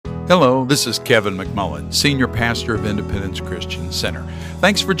Hello, this is Kevin McMullen, Senior Pastor of Independence Christian Center.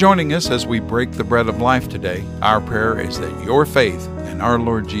 Thanks for joining us as we break the bread of life today. Our prayer is that your faith in our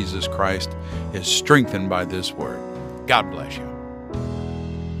Lord Jesus Christ is strengthened by this word. God bless you.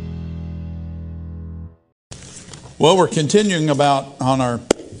 Well, we're continuing on our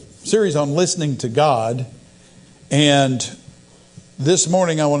series on listening to God. And this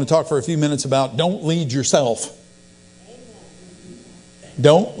morning I want to talk for a few minutes about don't lead yourself.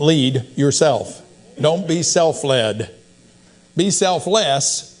 Don't lead yourself. Don't be self-led. Be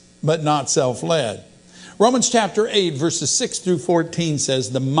selfless, but not self-led. Romans chapter 8, verses 6 through 14 says,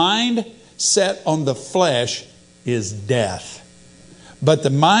 "The mind set on the flesh is death, but the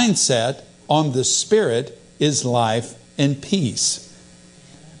mindset on the Spirit is life and peace.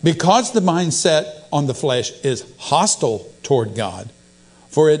 Because the mindset on the flesh is hostile toward God,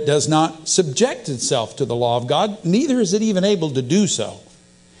 for it does not subject itself to the law of God, neither is it even able to do so.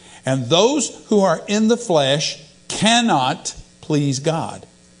 And those who are in the flesh cannot please God.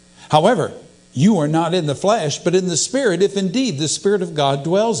 However, you are not in the flesh, but in the Spirit, if indeed the Spirit of God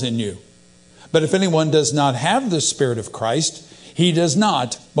dwells in you. But if anyone does not have the Spirit of Christ, he does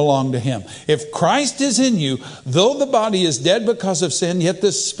not belong to him. If Christ is in you, though the body is dead because of sin, yet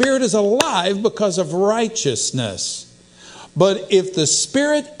the Spirit is alive because of righteousness. But if the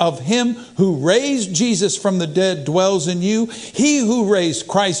Spirit of him who raised Jesus from the dead dwells in you, he who raised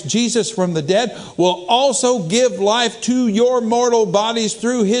Christ Jesus from the dead will also give life to your mortal bodies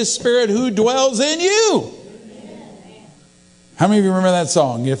through his Spirit who dwells in you." How many of you remember that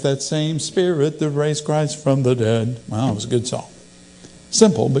song? If that same Spirit that raised Christ from the dead. Well, it was a good song.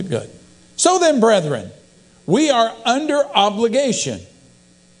 Simple, but good. So then, brethren, we are under obligation.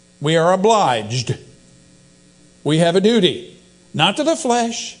 We are obliged. We have a duty, not to the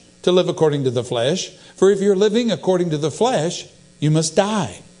flesh, to live according to the flesh. For if you're living according to the flesh, you must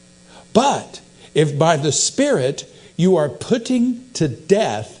die. But if by the Spirit you are putting to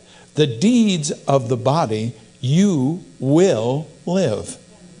death the deeds of the body, you will live.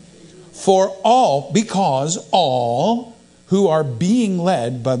 Because all who are being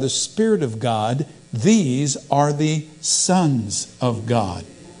led by the Spirit of God, these are the sons of God.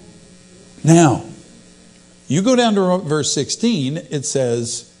 Now, you go down to verse 16, it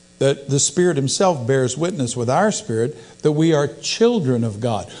says that the Spirit himself bears witness with our spirit that we are children of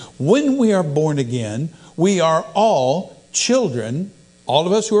God. When we are born again, we are all children. All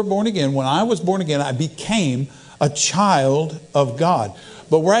of us who are born again, when I was born again, I became a child of God.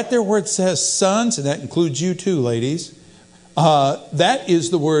 But right there where it says sons, and that includes you too, ladies, that is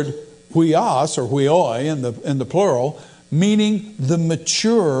the word huios or huioi in the plural, meaning the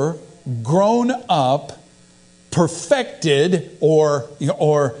mature, grown up, perfected, or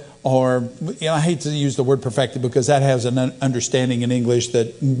I hate to use the word perfected because that has an understanding in English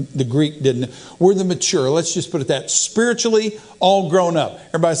that the Greek didn't. We're the mature. Let's just put it that. Spiritually all grown up.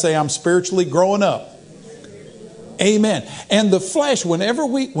 Everybody say, I'm spiritually growing up. Amen. And the flesh,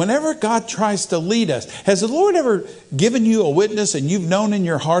 whenever God tries to lead us, has the Lord ever given you a witness and you've known in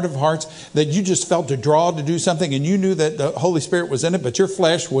your heart of hearts that you just felt a draw to do something and you knew that the Holy Spirit was in it, but your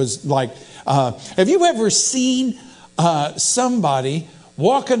flesh was like, have you ever seen somebody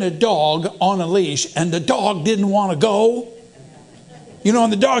walking a dog on a leash and the dog didn't want to go? You know,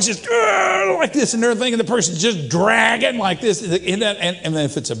 and the dog's just like this and they're thinking the person's just dragging like this. And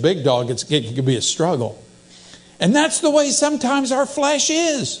if it's a big dog, it could be a struggle. And that's the way sometimes our flesh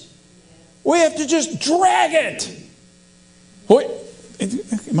is. We have to just drag it. Wait,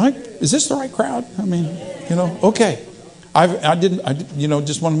 is this the right crowd? I mean, okay. I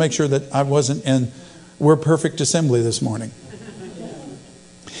just want to make sure that I wasn't in We're Perfect Assembly this morning.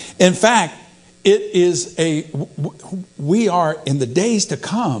 In fact, we are in the days to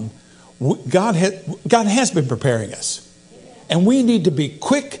come. God has been preparing us. And we need to be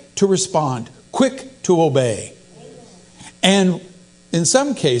quick to respond, quick to obey. And in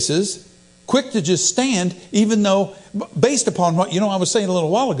some cases, quick to just stand, even though, based upon what, I was saying a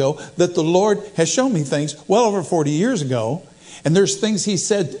little while ago, that the Lord has shown me things well over 40 years ago. And there's things he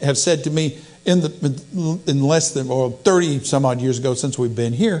have said to me in less than 30 some odd years ago since we've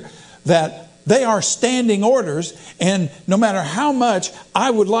been here, that they are standing orders, and no matter how much I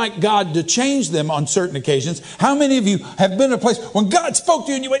would like God to change them on certain occasions, how many of you have been in a place when God spoke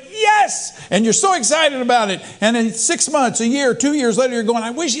to you and you went, yes, and you're so excited about it, and then 6 months, a year, 2 years later, you're going, I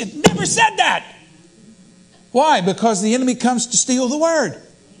wish you'd never said that. Why? Because the enemy comes to steal the word.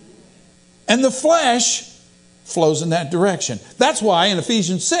 And the flesh flows in that direction. That's why in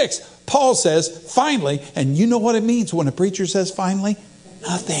Ephesians 6, Paul says, finally, and you know what it means when a preacher says finally?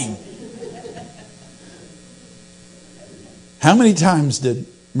 Nothing. How many times did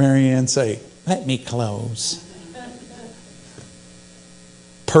Marianne say, let me close.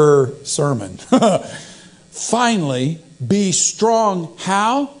 Per sermon. Finally, be strong.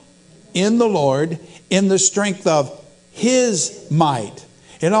 How? In the Lord, in the strength of His might.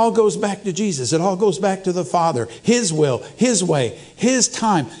 It all goes back to Jesus. It all goes back to the Father. His will, His way, His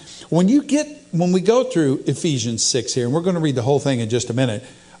time. When we go through Ephesians 6 here, and we're going to read the whole thing in just a minute,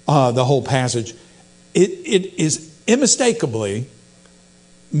 the whole passage, it is unmistakably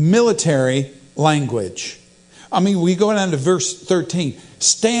military language. I mean, we go down to verse 13.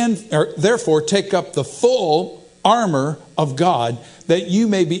 Therefore, take up the full armor of God, that you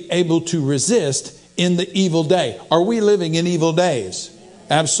may be able to resist in the evil day. Are we living in evil days?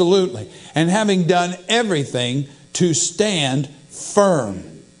 Absolutely. And having done everything, to stand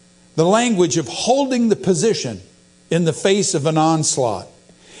firm. The language of holding the position in the face of an onslaught.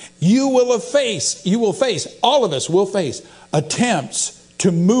 You will face, all of us will face attempts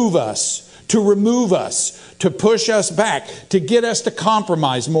to move us, to remove us, to push us back, to get us to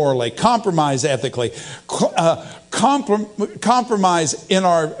compromise morally, compromise ethically, compromise in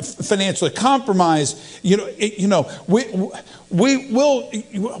our financially, compromise.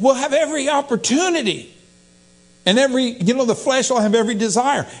 We'll have every opportunity, and the flesh will have every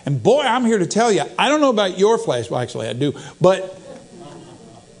desire. And boy, I'm here to tell you, I don't know about your flesh. Well, actually, I do, but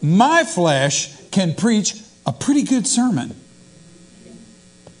my flesh can preach a pretty good sermon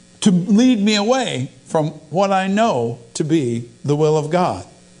to lead me away from what I know to be the will of God.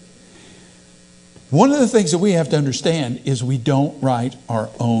 One of the things that we have to understand is we don't write our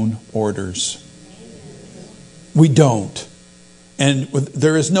own orders. We don't. And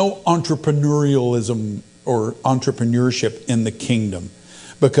there is no entrepreneurialism or entrepreneurship in the kingdom,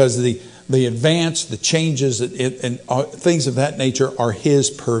 because the advance, the changes, and things of that nature are His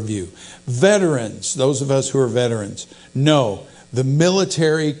purview. Veterans, those of us who are veterans, know the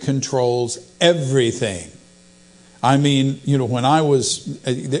military controls everything. I mean, when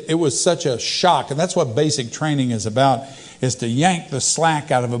it was such a shock, and that's what basic training is about, is to yank the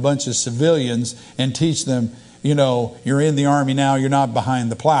slack out of a bunch of civilians and teach them, you're in the Army now, you're not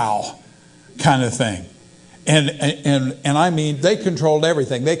behind the plow, kind of thing. And I mean, they controlled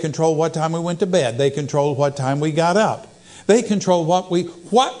everything. They controlled what time we went to bed. They controlled what time we got up. They controlled what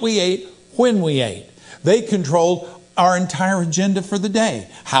we ate, when we ate. They controlled our entire agenda for the day,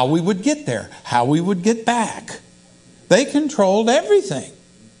 how we would get there, how we would get back. They controlled everything,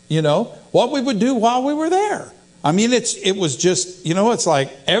 what we would do while we were there. I mean, it was just, it's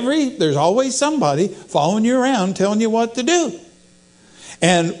like there's always somebody following you around telling you what to do.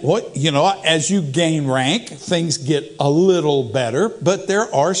 And as you gain rank, things get a little better, but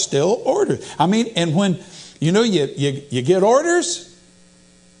there are still orders. I mean, and when, you get orders,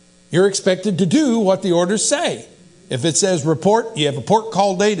 you're expected to do what the orders say. If it says report, you have a port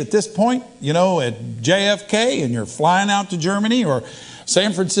call date at this point, at JFK, and you're flying out to Germany or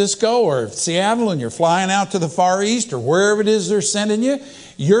San Francisco or Seattle, and you're flying out to the Far East or wherever it is they're sending you,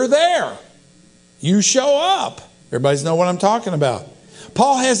 you're there. You show up. Everybody's know what I'm talking about.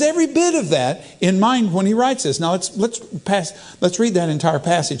 Paul has every bit of that in mind when he writes this. Now let's read that entire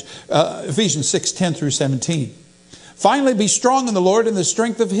passage, Ephesians 6:10 through 17. Finally, be strong in the Lord and the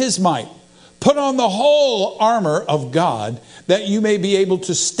strength of His might. Put on the whole armor of God, that you may be able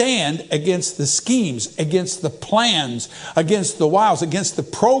to stand against the schemes, against the plans, against the wiles, against the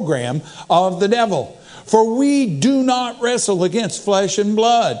program of the devil. For we do not wrestle against flesh and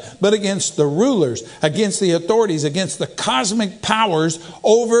blood, but against the rulers, against the authorities, against the cosmic powers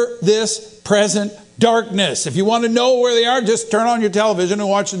over this present darkness. If you want to know where they are, just turn on your television and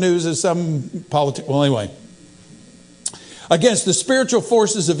watch the news as some politics. Well, anyway. Against the spiritual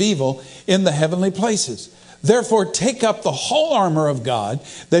forces of evil in the heavenly places. Therefore, take up the whole armor of God,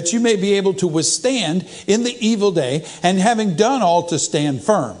 that you may be able to withstand in the evil day, and having done all, to stand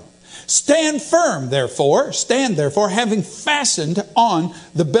firm. Stand firm, therefore, having fastened on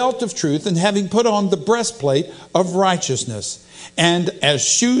the belt of truth, and having put on the breastplate of righteousness. And as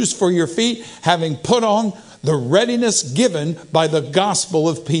shoes for your feet, having put on the readiness given by the gospel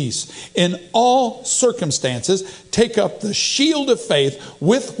of peace. In all circumstances, take up the shield of faith,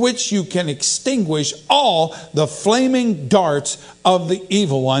 with which you can extinguish all the flaming darts of the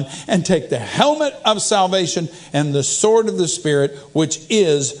evil one, and take the helmet of salvation and the sword of the Spirit, which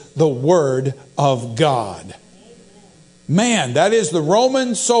is the word of God. Man, that is the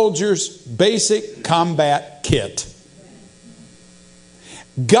Roman soldier's basic combat kit.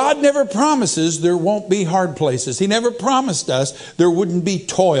 God never promises there won't be hard places. He never promised us there wouldn't be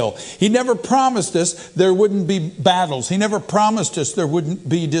toil. He never promised us there wouldn't be battles. He never promised us there wouldn't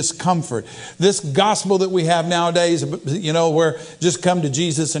be discomfort. This gospel that we have nowadays, where just come to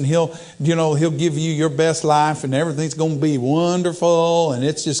Jesus and He'll give you your best life and everything's going to be wonderful and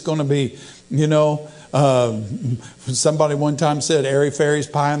it's just going to be, somebody one time said, airy fairies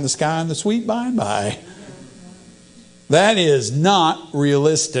pie in the sky and the sweet by and by. That is not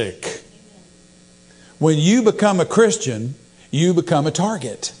realistic. When you become a Christian, you become a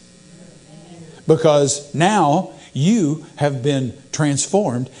target. Because now you have been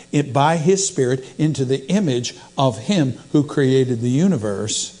transformed by His Spirit into the image of Him who created the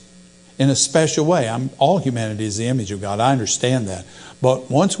universe in a special way. All humanity is the image of God. I understand that.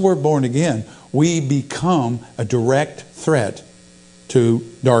 But once we're born again, we become a direct threat to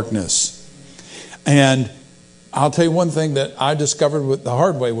darkness. And I'll tell you one thing that I discovered the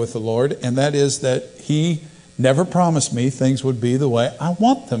hard way with the Lord, and that is that He never promised me things would be the way I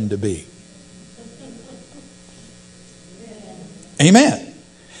want them to be. Amen.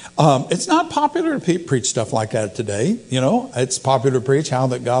 It's not popular to preach stuff like that today. It's popular to preach how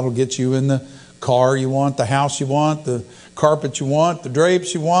that God will get you in the car you want, the house you want, the carpet you want, the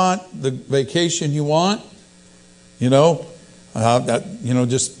drapes you want, the vacation you want.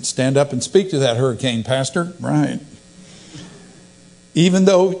 Just stand up and speak to that hurricane, Pastor. Right. Even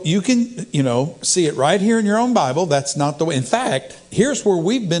though you can, see it right here in your own Bible, that's not the way. In fact, here's where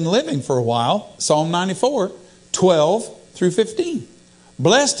we've been living for a while. Psalm 94, 12 through 15.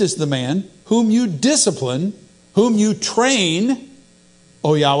 Blessed is the man whom you discipline, whom you train,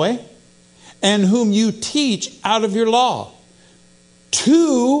 O Yahweh, and whom you teach out of your law.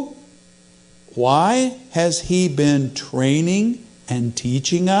 Why has He been training and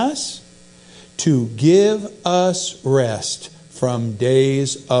teaching us? To give us rest from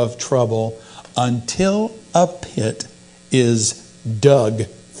days of trouble until a pit is dug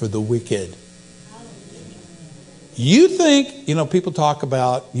for the wicked. You think, people talk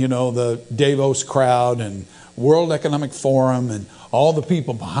about, the Davos crowd and World Economic Forum and all the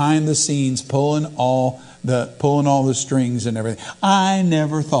people behind the scenes pulling all the strings and everything. I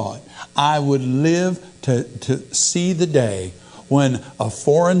never thought I would live to see the day when a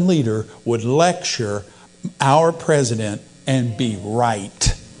foreign leader would lecture our president and be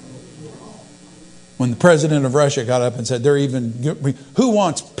right. When the president of Russia got up and said, who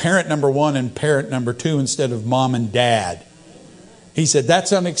wants parent number 1 and parent number 2 instead of mom and dad? He said,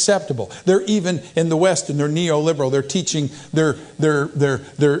 that's unacceptable. They're even in the West, and they're neoliberal. They're teaching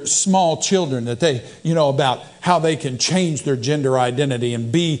their small children that they, about how they can change their gender identity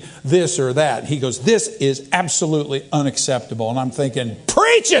and be this or that. He goes, this is absolutely unacceptable. And I'm thinking,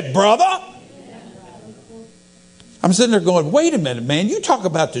 preach it, brother. I'm sitting there going, wait a minute, man. You talk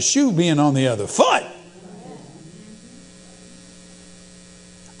about the shoe being on the other foot.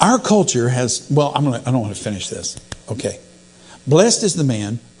 Our culture has, I don't want to finish this. Okay. Blessed is the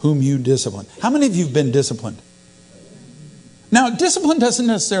man whom you discipline. How many of you have been disciplined? Now, discipline doesn't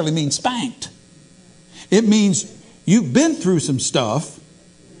necessarily mean spanked. It means you've been through some stuff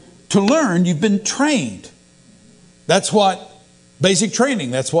to learn. You've been trained. That's what basic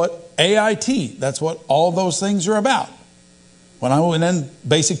training, that's what AIT, that's what all those things are about. When I went in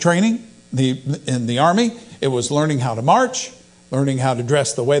basic training in the Army, it was learning how to march, learning how to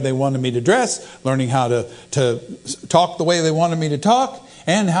dress the way they wanted me to dress, learning how to talk the way they wanted me to talk,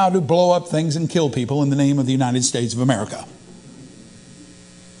 and how to blow up things and kill people in the name of the United States of America.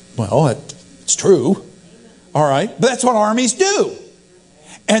 Well, it's true. All right. But that's what armies do.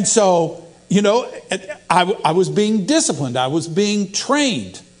 And so, I was being disciplined. I was being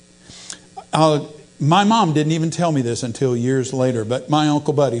trained. My mom didn't even tell me this until years later, but my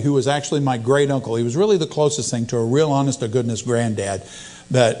Uncle Buddy, who was actually my great uncle, he was really the closest thing to a real honest-to-goodness granddad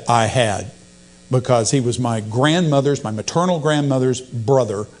that I had, because he was my maternal grandmother's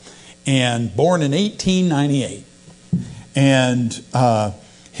brother, and born in 1898. And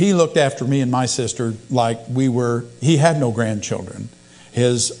he looked after me and my sister like he had no grandchildren.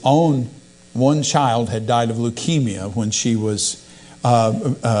 His own one child had died of leukemia when she was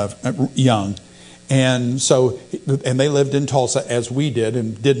young. And they lived in Tulsa as we did,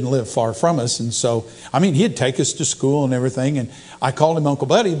 and didn't live far from us. And so, he'd take us to school and everything. And I called him Uncle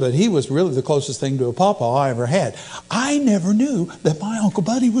Buddy, but he was really the closest thing to a pawpaw I ever had. I never knew that my Uncle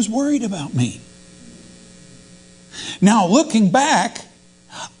Buddy was worried about me. Now, looking back,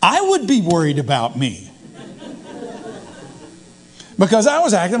 I would be worried about me. Because I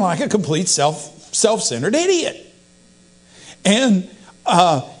was acting like a complete self-centered idiot. And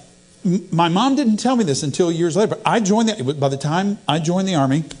my mom didn't tell me this until years later, but by the time I joined the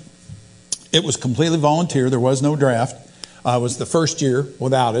Army, it was completely volunteer. There was no draft. I was the first year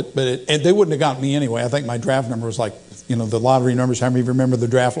without it, but they wouldn't have got me anyway. I think my draft number was like, the lottery numbers. How many of you remember the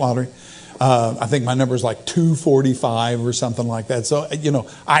draft lottery? I think my number was like 245 or something like that. So,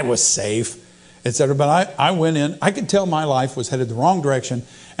 I was safe, etc. But I went in. I could tell my life was headed the wrong direction,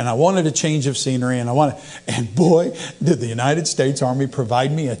 and I wanted a change of scenery. And boy, did the United States Army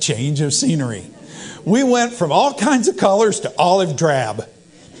provide me a change of scenery. We went from all kinds of colors to olive drab.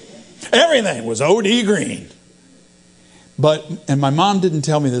 Everything was OD green. And my mom didn't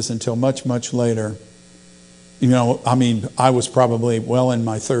tell me this until much, much later. I was probably well in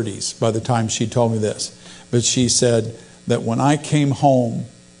my 30s by the time she told me this. But she said that when I came home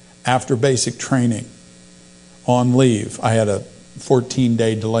after basic training on leave, I had a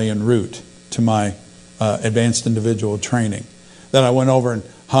 14-day delay en route to my advanced individual training, that I went over and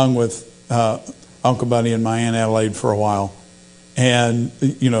hung with Uncle Buddy and my Aunt Adelaide for a while, and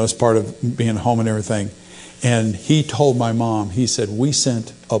as part of being home and everything. And he told my mom, he said, we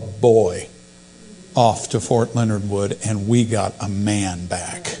sent a boy off to Fort Leonard Wood and we got a man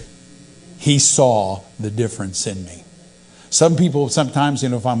back. He saw the difference in me. Some people sometimes,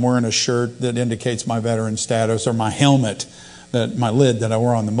 if I'm wearing a shirt that indicates my veteran status, or my helmet, my lid that I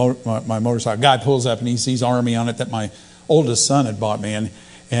wear on my motorcycle, guy pulls up and he sees Army on it that my oldest son had bought me,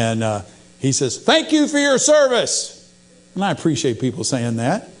 and he says, thank you for your service. And I appreciate people saying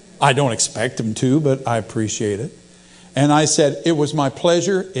that. I don't expect them to, but I appreciate it. And I said, it was my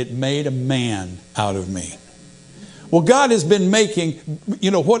pleasure. It made a man out of me. Well, God has been making,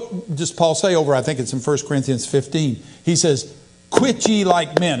 what does Paul say over, I think it's in 1 Corinthians 15. He says, quit ye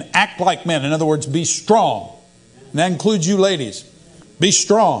like men, act like men. In other words, be strong. And that includes you ladies. Be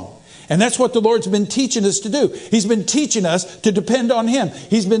strong. And that's what the Lord's been teaching us to do. He's been teaching us to depend on Him.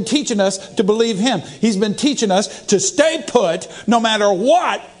 He's been teaching us to believe Him. He's been teaching us to stay put no matter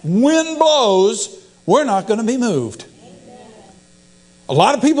what wind blows. We're not going to be moved. A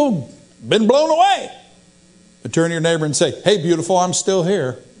lot of people have been blown away. But turn to your neighbor and say, hey, beautiful, I'm still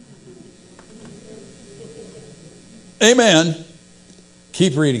here. Amen.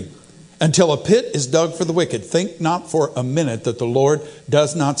 Keep reading. Until a pit is dug for the wicked. Think not for a minute that the Lord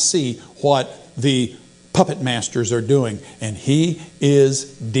does not see what the puppet masters are doing. And He is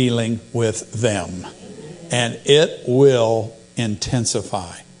dealing with them. And it will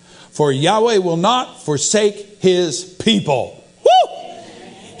intensify. For Yahweh will not forsake His people. Woo!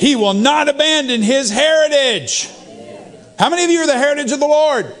 He will not abandon His heritage. How many of you are the heritage of the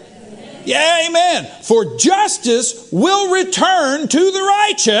Lord? Yeah, amen. For justice will return to the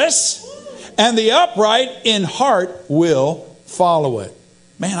righteous, and the upright in heart will follow it.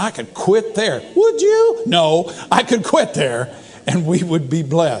 Man, I could quit there. Would you? No, I could quit there and we would be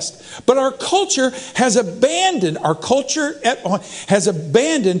blessed. But our culture has abandoned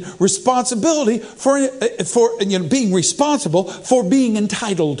responsibility for being responsible for being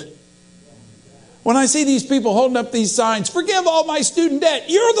entitled. When I see these people holding up these signs, forgive all my student debt.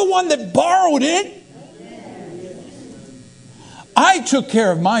 You're the one that borrowed it. I took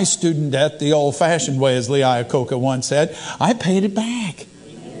care of my student debt the old-fashioned way, as Lee Iacocca once said. I paid it back.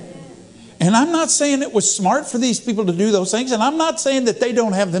 And I'm not saying it was smart for these people to do those things. And I'm not saying that they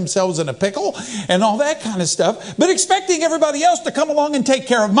don't have themselves in a pickle and all that kind of stuff. But expecting everybody else to come along and take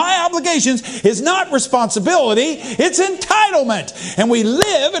care of my obligations is not responsibility. It's entitlement. And we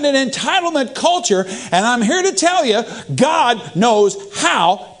live in an entitlement culture. And I'm here to tell you, God knows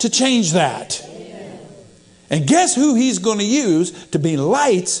how to change that. And guess who He's going to use to be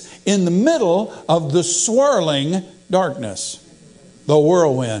lights in the middle of the swirling darkness? The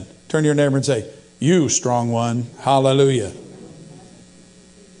whirlwind. Turn to your neighbor and say, you strong one. Hallelujah.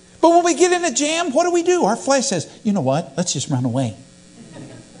 But when we get in a jam, what do? Our flesh says, you know what? Let's just run away.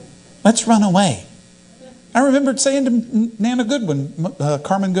 Let's run away. I remember saying to Nana Goodwin,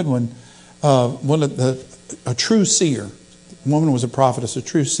 Carmen Goodwin, a true seer. The woman was a prophetess, a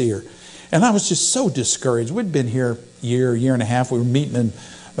true seer. And I was just so discouraged. We'd been here a year and a half. We were meeting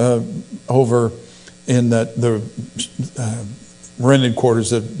over in the rented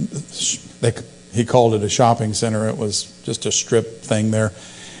quarters. He called it a shopping center. It was just a strip thing there.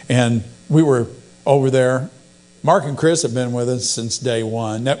 And we were over there. Mark and Chris have been with us since day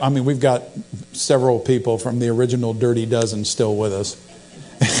one. I mean, we've got several people from the original Dirty Dozen still with us.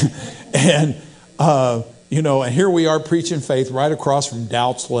 And, and here we are preaching faith right across from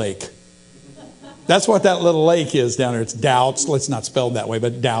Doubts Lake. That's what that little lake is down there. It's Doubts. It's not spelled that way,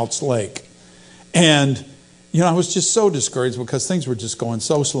 but Doubts Lake. And, I was just so discouraged because things were just going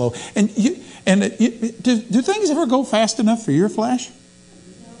so slow. And do things ever go fast enough for your flesh?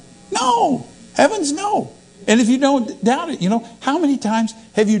 No. Heavens, no. And if you don't doubt it, how many times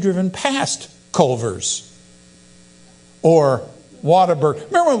have you driven past Culver's or Whataburger?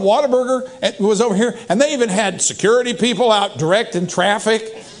 Remember when Whataburger was over here and they even had security people out directing traffic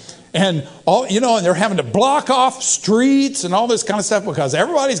and all, and they're having to block off streets and all this kind of stuff because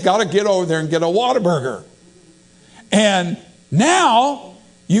everybody's got to get over there and get a Whataburger. And now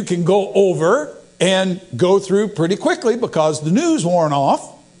you can go over and go through pretty quickly because the news worn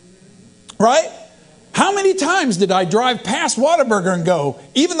off. Right? How many times did I drive past Whataburger and go,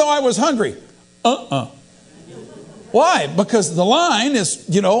 even though I was hungry? Why? Because the line is,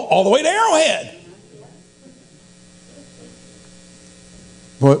 all the way to Arrowhead.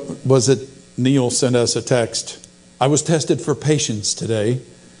 What was it? Neil sent us a text. I was tested for patience today.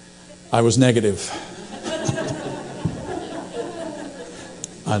 I was negative.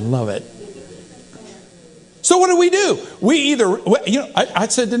 I love it. So what do? We either, I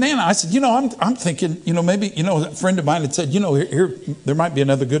said to Nana, I said, I'm thinking, maybe, a friend of mine had said, here, there might be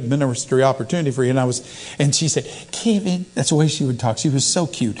another good ministry opportunity for you. And she said, Kevin, that's the way she would talk. She was so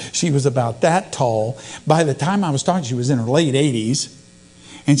cute. She was about that tall. By the time I was talking, she was in her late 80s.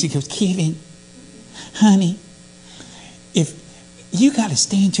 And she goes, Kevin, honey, if you got to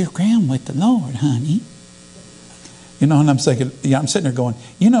stand your ground with the Lord, honey. And I'm thinking, I'm sitting there going,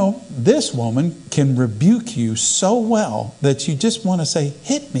 this woman can rebuke you so well that you just want to say,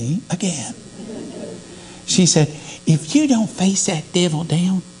 hit me again. She said, if you don't face that devil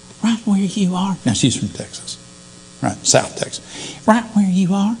down right where you are. Now, she's from Texas, right? South Texas. Right where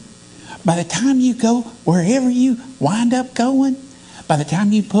you are. By the time you go wherever you wind up going, by the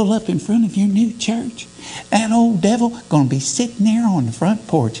time you pull up in front of your new church, that old devil going to be sitting there on the front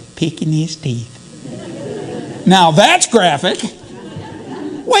porch picking his teeth. Now that's graphic.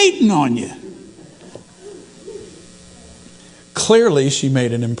 Waiting on you. Clearly she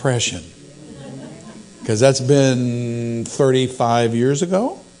made an impression. Because that's been 35 years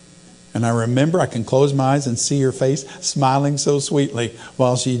ago. And I remember I can close my eyes and see her face smiling so sweetly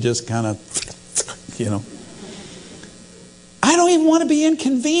while she just kind of, I don't even want to be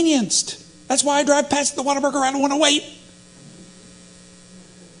inconvenienced. That's why I drive past the Whataburger. I don't want to wait.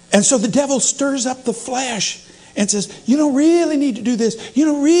 And so the devil stirs up the flesh and says, you don't really need to do this. You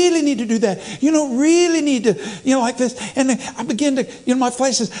don't really need to do that. You don't really need to, like this. And then I begin to, my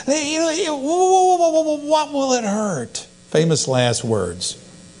flesh says, what will it hurt? Famous last words.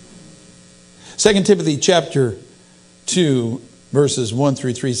 2 Timothy chapter 2, verses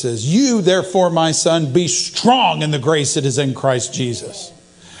 1-3 says, you, therefore, my son, be strong in the grace that is in Christ Jesus.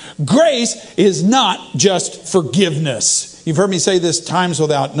 Grace is not just forgiveness. You've heard me say this times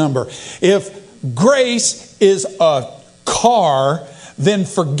without number. If grace is a car, then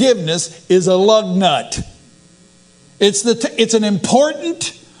forgiveness is a lug nut. It's an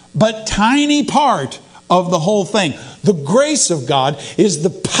important but tiny part of the whole thing. The grace of God is the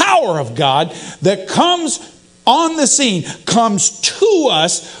power of God that comes on the scene, comes to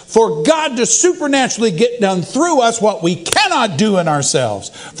us for God to supernaturally get done through us what we cannot do in ourselves.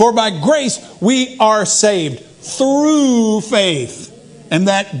 For by grace we are saved through faith. And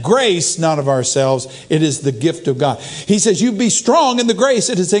that grace, not of ourselves, it is the gift of God. He says, you be strong in the grace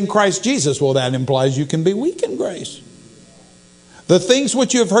that is in Christ Jesus. Well, that implies you can be weak in grace. The things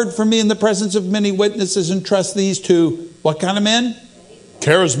which you have heard from me in the presence of many witnesses, entrust these to what kind of men?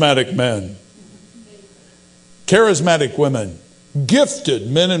 Charismatic men. Charismatic women. Gifted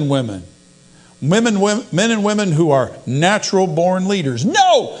men and women. Men and women who are natural born leaders.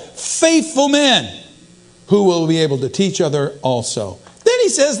 No! Faithful men who will be able to teach other also. Then he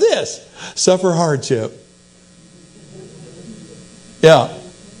says this, suffer hardship. Yeah.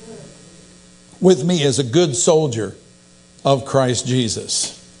 With me as a good soldier of Christ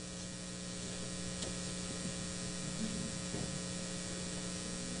Jesus.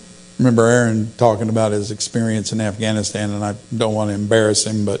 Remember Aaron talking about his experience in Afghanistan, and I don't want to embarrass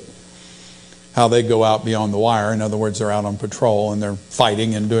him, but how they go out beyond the wire. In other words, they're out on patrol and they're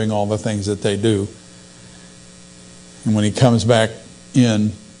fighting and doing all the things that they do. And when he comes back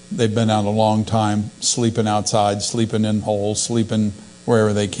in, they've been out a long time, sleeping outside, sleeping in holes, sleeping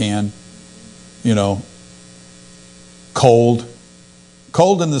wherever they can. Cold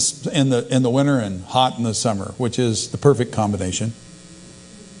in the winter and hot in the summer, which is the perfect combination.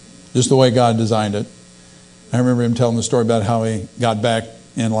 Just the way God designed it. I remember him telling the story about how he got back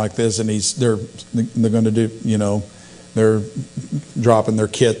in like this, and they're going to do, they're dropping their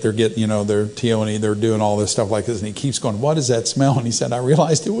kit, they're getting, their TONE, they're doing all this stuff like this, and he keeps going, what is that smell? And he said, I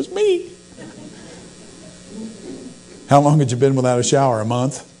realized it was me. How long had you been without a shower? A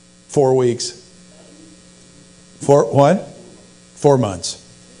month? 4 weeks? 4 what? 4 months.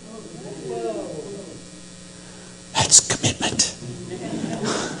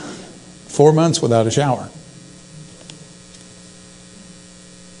 4 months without a shower.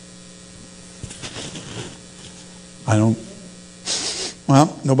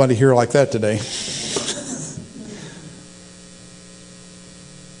 Nobody here like that today.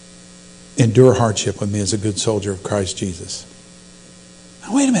 Endure hardship with me as a good soldier of Christ Jesus.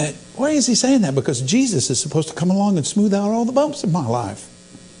 Now, wait a minute. Why is he saying that? Because Jesus is supposed to come along and smooth out all the bumps of my life.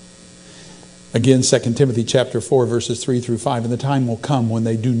 Again, 2 Timothy chapter 4, verses 3 through 5. And the time will come when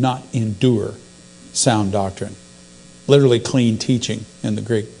they do not endure sound doctrine. Literally clean teaching in the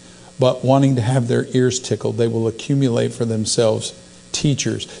Greek. But wanting to have their ears tickled, they will accumulate for themselves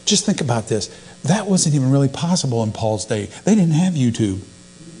teachers. Just think about this. That wasn't even really possible in Paul's day. They didn't have YouTube.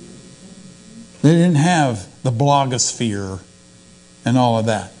 They didn't have the blogosphere and all of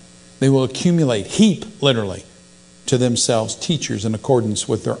that. They will accumulate, heap literally, to themselves teachers in accordance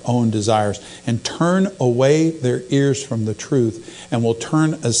with their own desires, and turn away their ears from the truth, and will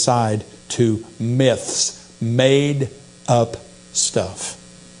turn aside to myths, made up stuff.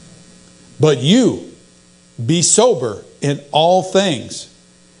 But you, be sober in all things.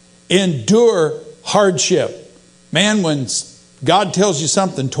 Endure hardship. Man, when God tells you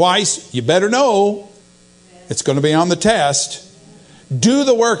something twice, you better know it's going to be on the test. Do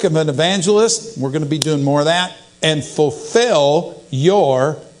the work of an evangelist. We're going to be doing more of that. And fulfill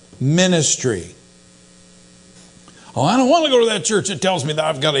your ministry. Oh, I don't want to go to that church that tells me that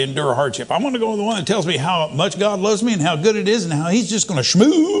I've got to endure hardship. I want to go to the one that tells me how much God loves me and how good it is and how He's just going to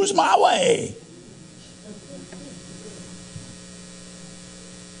schmooze my way.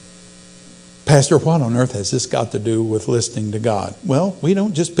 Pastor, what on earth has this got to do with listening to God? Well, we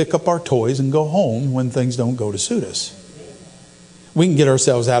don't just pick up our toys and go home when things don't go to suit us. We can get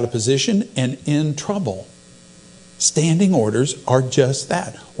ourselves out of position and in trouble. Standing orders are just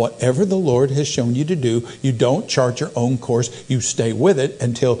that. Whatever the Lord has shown you to do, you don't chart your own course. You stay with it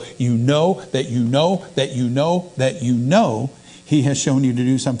until you know that you know that you know that you know He has shown you to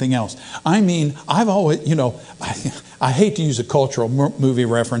do something else. I mean, I've always, I hate to use a cultural movie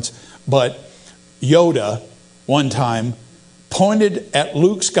reference, but Yoda one time pointed at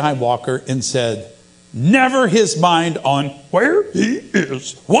Luke Skywalker and said, "Never his mind on where he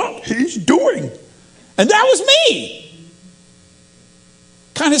is, what he's doing." And that was me.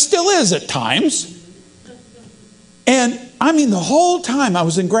 Kind of still is at times. And I mean, the whole time I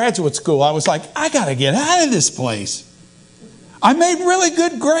was in graduate school, I was like, I got to get out of this place. I made really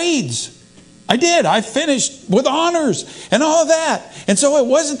good grades. I did. I finished with honors and all of that. And so it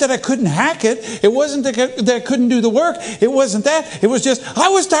wasn't that I couldn't hack it. It wasn't that I couldn't do the work. It wasn't that. It was just, I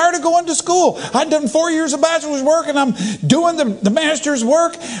was tired of going to school. I'd done 4 years of bachelor's work and I'm doing the master's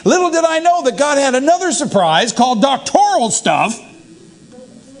work. Little did I know that God had another surprise called doctoral stuff.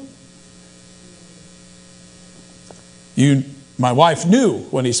 My wife knew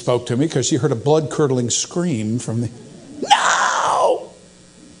when He spoke to me because she heard a blood-curdling scream from the... No!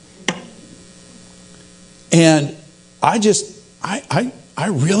 And I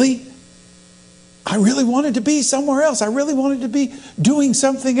really wanted to be somewhere else. I really wanted to be doing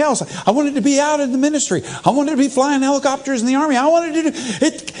something else. I wanted to be out in the ministry. I wanted to be flying helicopters in the army. I wanted to do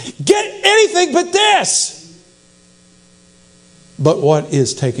it, get anything but this. But what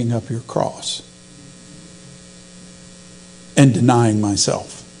is taking up your cross and denying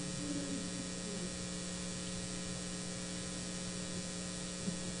myself?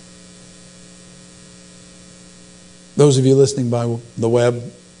 Those of you listening by the web,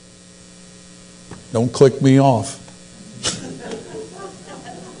 don't click me off.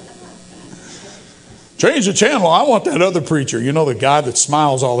 Change the channel. I want that other preacher. You know, the guy that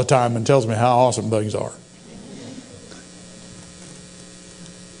smiles all the time and tells me how awesome things are.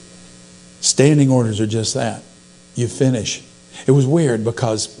 Standing orders are just that. You finish. It was weird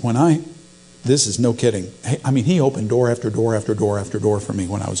because this is no kidding. I mean, He opened door after door after door after door for me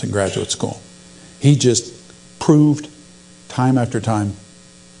when I was in graduate school. He just proved time after time,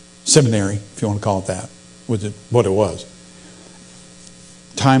 seminary, if you want to call it that, was what it was.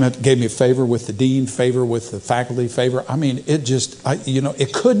 Gave me favor with the dean, favor with the faculty, favor. I mean,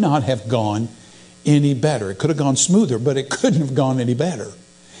 it could not have gone any better. It could have gone smoother, but it couldn't have gone any better.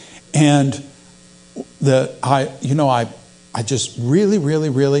 And I just really, really,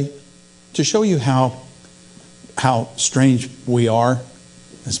 really, to show you how strange we are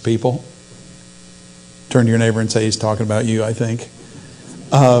as people. Turn to your neighbor and say, he's talking about you, I think.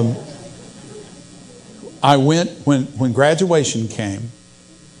 I went when graduation came,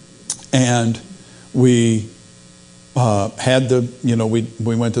 and we had we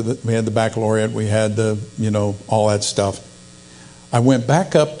had the baccalaureate, we had all that stuff. I went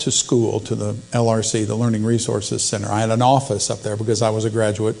back up to school, to the LRC, the Learning Resources Center. I had an office up there because I was a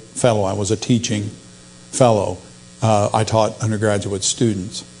graduate fellow. I was a teaching fellow. I taught undergraduate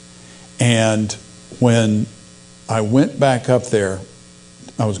students. And when I went back up there,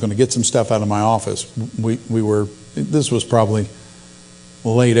 I was going to get some stuff out of my office. This was probably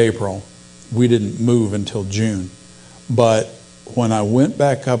late April. We didn't move until June. But when I went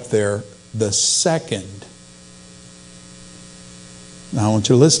back up there, the second, now I want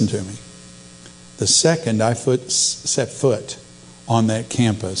you to listen to me. The second I set foot on that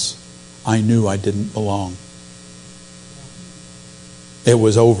campus, I knew I didn't belong. It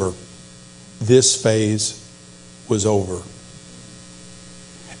was over. This phase was over.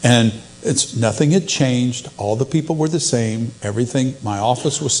 And nothing had changed. All the people were the same. Everything, my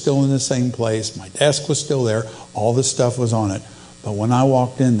office was still in the same place. My desk was still there. All the stuff was on it. But when I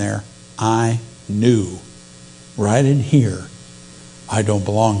walked in there, I knew right in here, I don't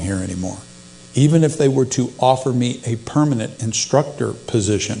belong here anymore. Even if they were to offer me a permanent instructor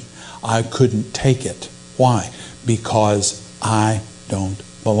position, I couldn't take it. Why? Because I don't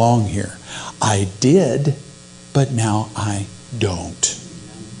belong here. I did, but now I don't.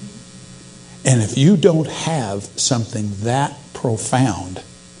 And if you don't have something that profound,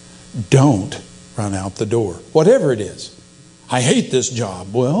 don't run out the door. Whatever it is. I hate this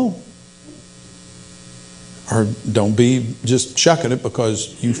job. Well, or don't be just shucking it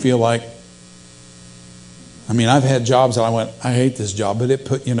because you feel like, I mean, I've had jobs that I went, I hate this job, but it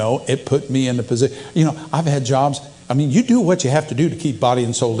put me in the position. I've had jobs, you do what you have to do to keep body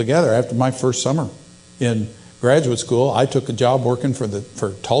and soul together. After my first summer in graduate school, I took a job working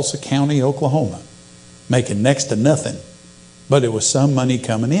for Tulsa County, Oklahoma, making next to nothing, but it was some money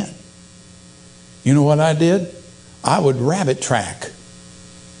coming in. You know what I did? I would rabbit track.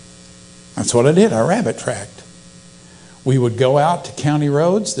 That's what I did. I rabbit tracked. We would go out to county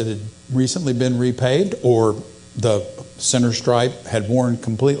roads that had recently been repaved or the center stripe had worn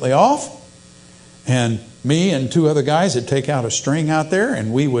completely off, and me and two other guys would take out a string out there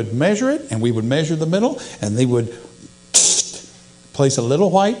and we would measure it, and we would measure the middle, and they would place a little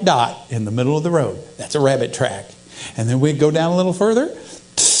white dot in the middle of the road. That's a rabbit track. And then we'd go down a little further,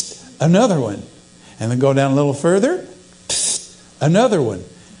 another one. And then go down a little further, another one.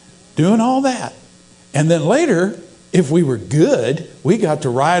 Doing all that. And then later, if we were good, we got to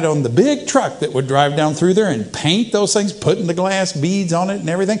ride on the big truck that would drive down through there and paint those things, putting the glass beads on it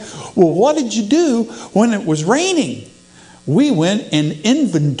and everything. Well, what did you do when it was raining? We went and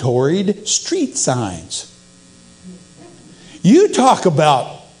inventoried street signs. You talk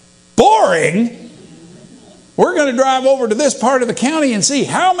about boring. We're going to drive over to this part of the county and see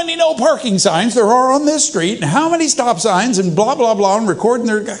how many no parking signs there are on this street and how many stop signs and blah, blah, blah, and recording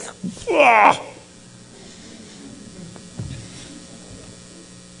their...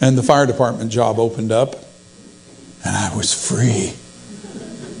 And the fire department job opened up, and I was free.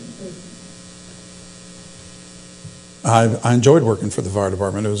 I enjoyed working for the fire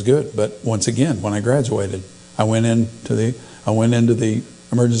department. It was good. But once again, when I graduated, I went into the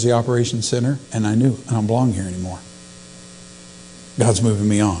Emergency Operations Center, and I knew I don't belong here anymore. God's moving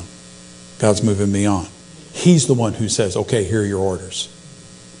me on. God's moving me on. He's the one who says, okay, here are your orders.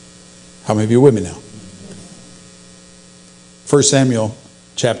 How many of you are with me now? 1 Samuel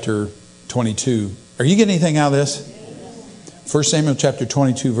chapter 22. Are you getting anything out of this? 1 Samuel chapter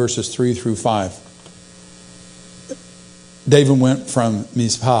 22, verses 3 through 5. David went from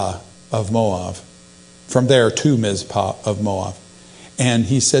Mizpah of Moab, from there to Mizpah of Moab. And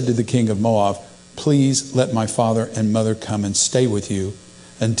he said to the king of Moab, please let my father and mother come and stay with you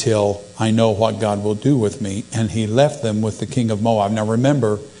until I know what God will do with me. And he left them with the king of Moab. Now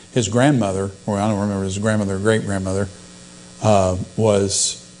remember, his grandmother, or I don't remember his grandmother or great-grandmother,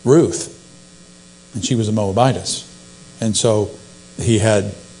 was Ruth. And she was a Moabitess. And so he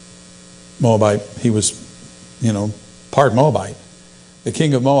had Moabite, he was, part Moabite. The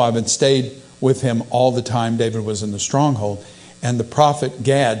king of Moab had stayed with him all the time David was in the stronghold. And the prophet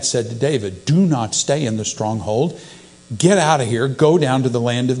Gad said to David, do not stay in the stronghold. Get out of here. Go down to the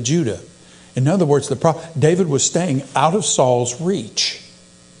land of Judah. In other words, David was staying out of Saul's reach.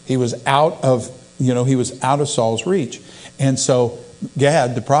 He was out of Saul's reach. And so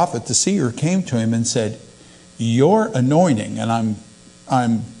Gad, the prophet, the seer, came to him and said, your anointing, and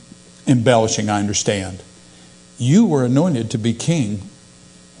I'm embellishing, I understand. You were anointed to be king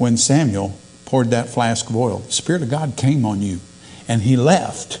when Samuel poured that flask of oil. The Spirit of God came on you. And he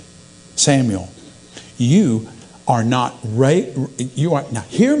left Samuel. You are not now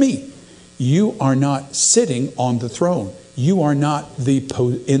hear me. You are not sitting on the throne. You are not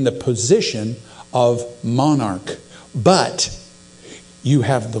in the position of monarch. But You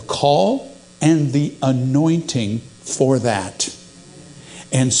have the call and the anointing for that.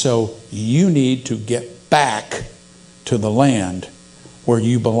 And so you need to get back to the land where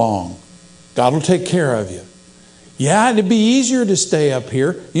you belong. God will take care of you. Yeah, it'd be easier to stay up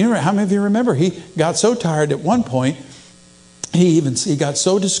here. You know, how many of you remember he got so tired at one point, he got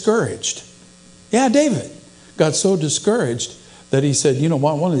so discouraged. Yeah, David got so discouraged that he said, you know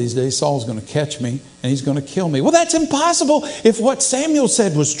what, one of these days Saul's going to catch me and he's going to kill me. Well, that's impossible if what Samuel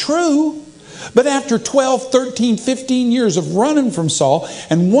said was true. But after 12, 13, 15 years of running from Saul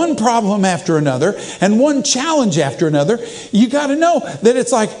and one problem after another and one challenge after another, you got to know that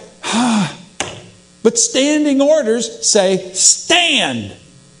it's like, but standing orders say, stand.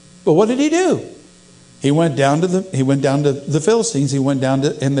 But what did he do? He went down to the Philistines. He went down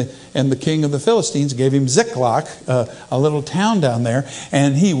to and the king of the Philistines gave him Ziklag, a little town down there,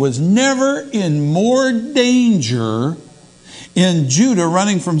 and he was never in more danger in Judah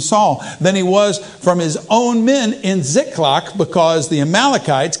running from Saul than he was from his own men in Ziklag, because the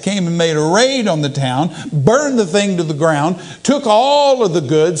Amalekites came and made a raid on the town, burned the thing to the ground, took all of the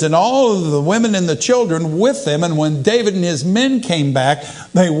goods and all of the women and the children with them. And when David and his men came back,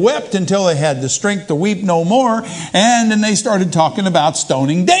 they wept until they had the strength to weep no more. And then they started talking about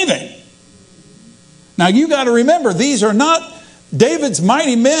stoning David. Now you got to remember, these are not David's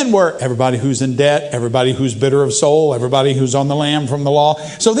mighty men were everybody who's in debt, everybody who's bitter of soul, everybody who's on the lam from the law.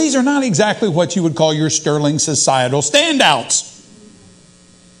 So these are not exactly what you would call your sterling societal standouts.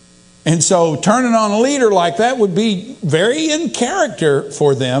 And so turning on a leader like that would be very in character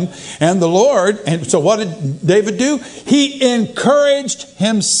for them. And the Lord, and so what did David do? He encouraged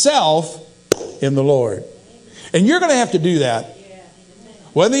himself in the Lord. And you're going to have to do that.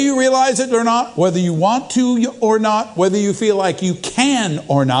 Whether you realize it or not, whether you want to or not, whether you feel like you can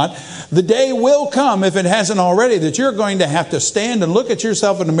or not, the day will come, if it hasn't already, that you're going to have to stand and look at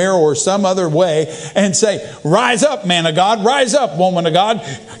yourself in the mirror or some other way and say, rise up, man of God, rise up, woman of God.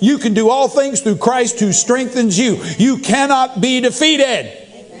 You can do all things through Christ who strengthens you. You cannot be defeated.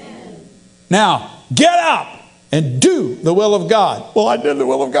 Amen. Now, get up and do the will of God. Well, I did the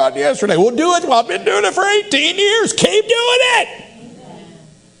will of God yesterday. Well, do it. Well, I've been doing it for 18 years. Keep doing it.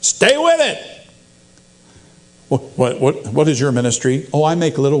 Stay with it. What is your ministry? Oh, I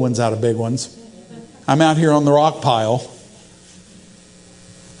make little ones out of big ones. I'm out here on the rock pile.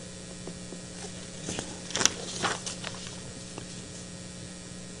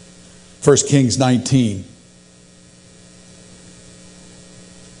 1 Kings 19.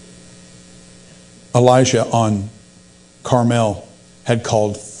 Elijah on Carmel had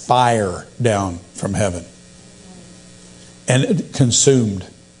called fire down from heaven, and it consumed.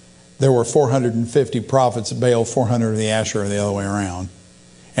 There were 450 prophets of Baal, 400 of the Asherah, the other way around.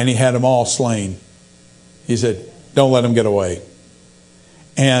 And he had them all slain. He said, don't let them get away.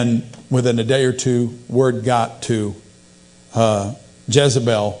 And within a day or two, word got to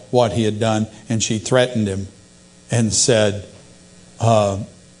Jezebel what he had done. And she threatened him and said, may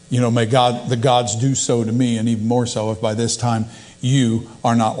the gods do so to me, and even more so if by this time you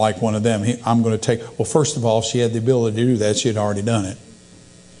are not like one of them. I'm going to take... Well, first of all, if she had the ability to do that, she had already done it.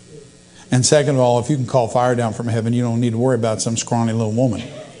 And second of all, if you can call fire down from heaven, you don't need to worry about some scrawny little woman.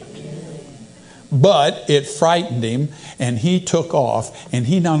 But it frightened him, and he took off, and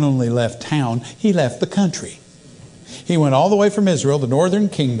he not only left town, he left the country. He went all the way from Israel, the northern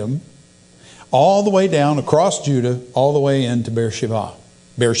kingdom, all the way down across Judah, all the way into Beersheba.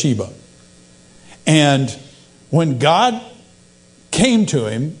 And when God came to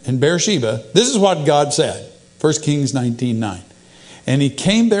him in Beersheba, this is what God said. 1 Kings 19:9. And he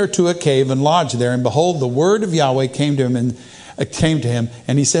came there to a cave and lodged there. And behold, the word of Yahweh came to him,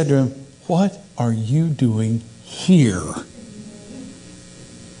 and he said to him, what are you doing here,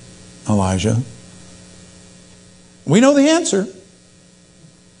 Elijah? We know the answer.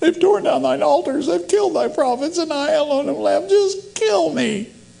 They've torn down thine altars. They've killed thy prophets, and I alone am left. Just kill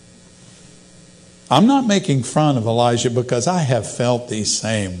me. I'm not making fun of Elijah, because I have felt the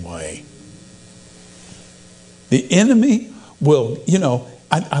same way. The enemy will,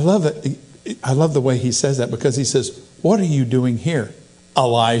 I love it. I love the way he says that, because he says, what are you doing here,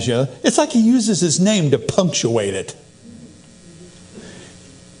 Elijah? It's like he uses his name to punctuate it.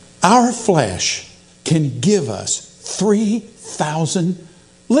 Our flesh can give us 3,000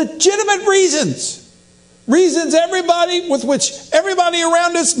 legitimate reasons. Reasons with which everybody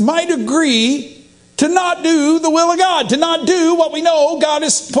around us might agree to not do the will of God, to not do what we know God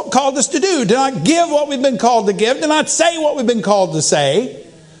has called us to do, to not give what we've been called to give, to not say what we've been called to say.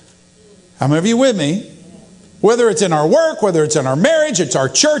 How many of you with me? Whether it's in our work, whether it's in our marriage, it's our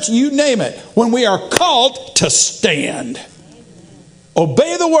church, you name it. When we are called to stand.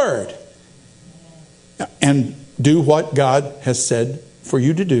 Obey the word. And do what God has said for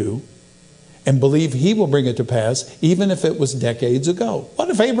you to do. And believe he will bring it to pass, even if it was decades ago. What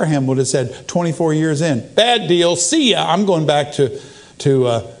if Abraham would have said 24 years in, bad deal, see ya, I'm going back to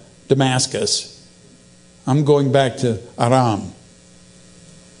Damascus. I'm going back to Aram.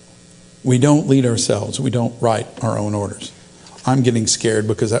 We don't lead ourselves. We don't write our own orders. I'm getting scared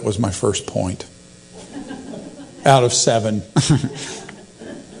because that was my first point. Out of 7.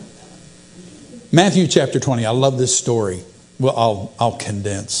 Matthew chapter 20. I love this story. Well, I'll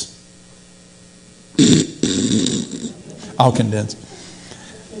condense. I'll condense.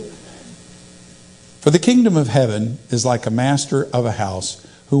 For the kingdom of heaven is like a master of a house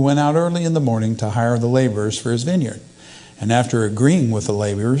who went out early in the morning to hire the laborers for his vineyard. And after agreeing with the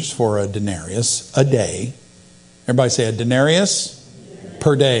laborers for a denarius a day, everybody say a denarius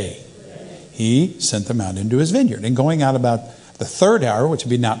per day, he sent them out into his vineyard. And going out about the 3rd hour, which would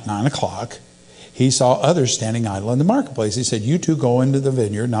be now 9 o'clock, he saw others standing idle in the marketplace. He said, you two go into the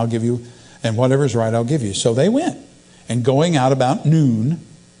vineyard and I'll give you, and whatever's right I'll give you. So they went. And going out about noon,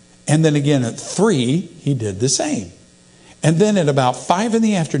 and then again at 3, he did the same. And then at about 5 in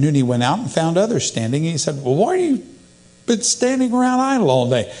the afternoon, he went out and found others standing. And he said, well, why are you been standing around idle all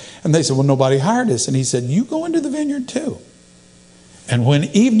day? And they said, well, nobody hired us. And he said, you go into the vineyard too. And when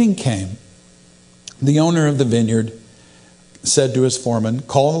evening came, the owner of the vineyard said to his foreman,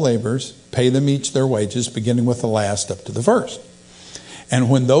 call the laborers, pay them each their wages, beginning with the last up to the first. And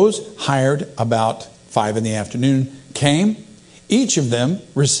when those hired about 5 in the afternoon came, each of them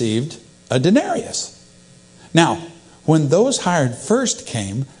received a denarius. Now, when those hired first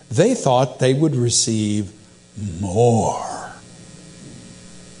came, they thought they would receive more.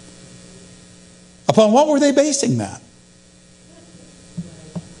 Upon what were they basing that?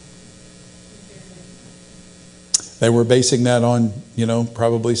 They were basing that on,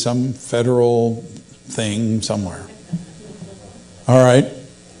 probably some federal thing somewhere. All right.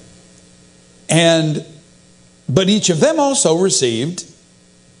 But each of them also received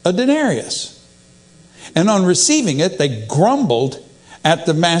a denarius. And on receiving it, they grumbled at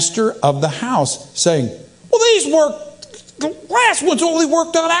the master of the house, saying, well, the last ones only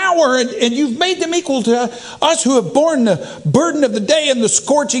worked an hour, and you've made them equal to us who have borne the burden of the day and the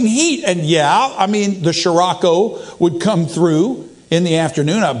scorching heat. And the Scirocco would come through in the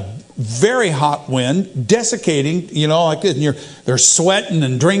afternoon, a very hot wind, desiccating, like this. And they're sweating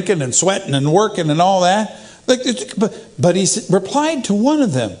and drinking and sweating and working and all that. But he replied to one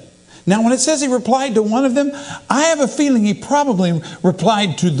of them. Now, when it says he replied to one of them, I have a feeling he probably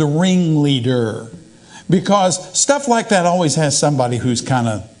replied to the ringleader, because stuff like that always has somebody who's kind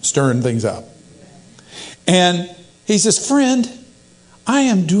of stirring things up. And he says, friend, I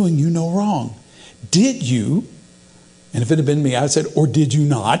am doing you no wrong. Did you, and if it had been me, I said, or did you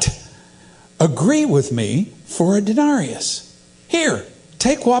not agree with me for a denarius? Here,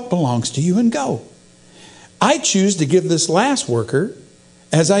 take what belongs to you and go. I choose to give this last worker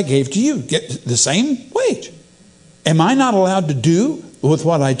as I gave to you. Get the same wage. Am I not allowed to do with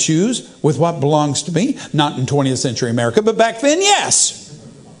what I choose, with what belongs to me? Not in 20th century America, but back then, yes.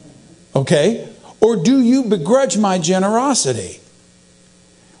 Okay? Or do you begrudge my generosity?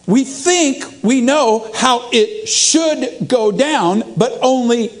 We think we know how it should go down, but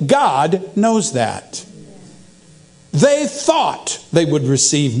only God knows that. They thought they would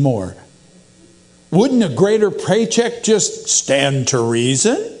receive more. Wouldn't a greater paycheck just stand to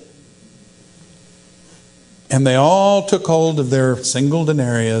reason? And they all took hold of their single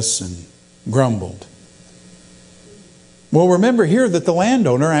denarius and grumbled. Well, remember here that the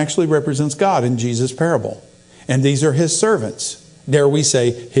landowner actually represents God in Jesus' parable. And these are his servants. Dare we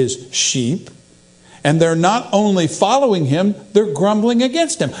say his sheep. And they're not only following him, they're grumbling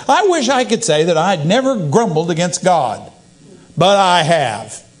against him. I wish I could say that I'd never grumbled against God. But I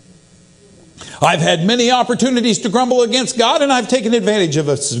have. I've had many opportunities to grumble against God, and I've taken advantage of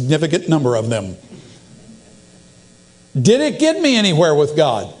a significant number of them. Did it get me anywhere with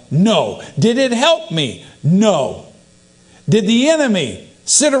God? No. Did it help me? No. Did the enemy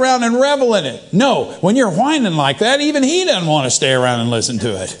sit around and revel in it? No. When you're whining like that, even he doesn't want to stay around and listen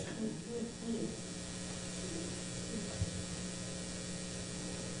to it.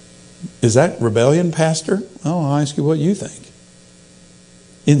 Is that rebellion, Pastor? Oh, I'll ask you what you think.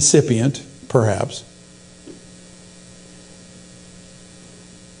 Incipient, perhaps.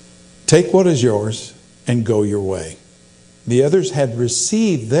 Take what is yours and go your way. The others had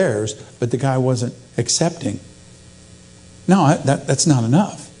received theirs, but the guy wasn't accepting. No, that's not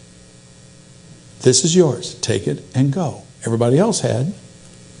enough. This is yours. Take it and go. Everybody else had.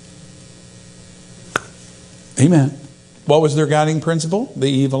 Amen. What was their guiding principle? The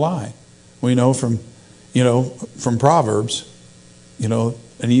evil eye. We know from Proverbs, an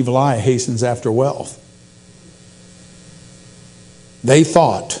evil eye hastens after wealth. They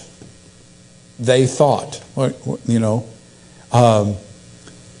thought, that's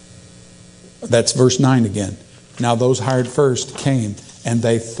verse 9 again. Now those hired first came and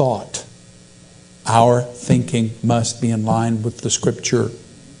they thought. Our thinking must be in line with the Scripture.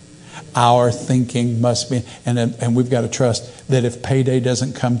 Our thinking must be, and we've got to trust that if payday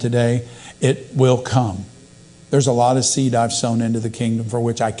doesn't come today, it will come. There's a lot of seed I've sown into the kingdom for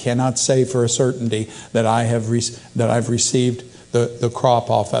which I cannot say for a certainty that I've received the crop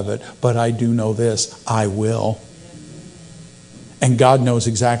off of it. But I do know this, I will. And God knows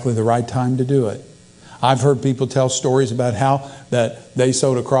exactly the right time to do it. I've heard people tell stories about how that they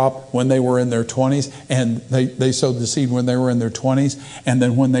sowed a crop when they were in their 20s, and they sowed the seed when they were in their 20s, and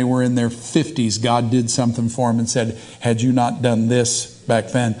then when they were in their 50s, God did something for them and said, had you not done this back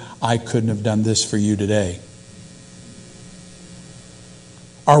then, I couldn't have done this for you today.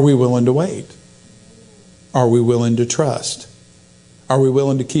 Are we willing to wait? Are we willing to trust? Are we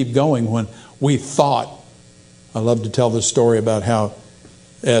willing to keep going when we thought? I love to tell this story about how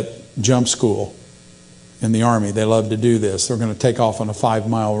at jump school in the Army, they love to do this. They're going to take off on a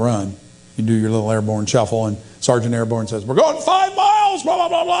 5-mile run. You do your little airborne shuffle, and Sergeant Airborne says, we're going 5 miles, blah,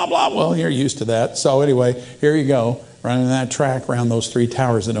 blah, blah, blah, blah. Well, you're used to that. So anyway, here you go, running that track around those 3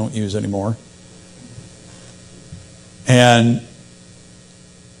 towers they don't use anymore. And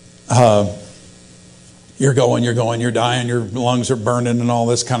you're dying, your lungs are burning and all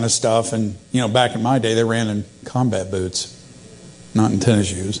this kind of stuff. And, back in my day, they ran in combat boots, not in tennis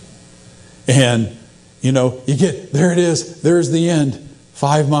shoes. And, you get, there it is, there's the end,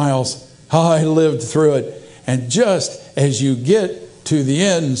 5 miles. I lived through it. And just as you get to the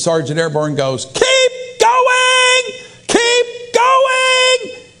end, Sergeant Airborne goes, keep going, keep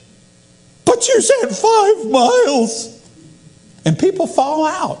going. But you said 5 miles. And people fall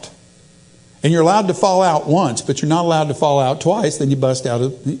out. And you're allowed to fall out once, but you're not allowed to fall out twice. Then you bust out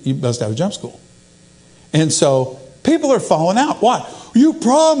of jump school. And so people are falling out. Why? You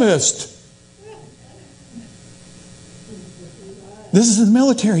promised. This is the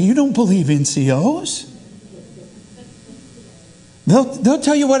military. You don't believe NCOs. They'll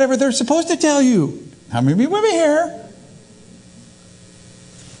tell you whatever they're supposed to tell you. How many of you with me here?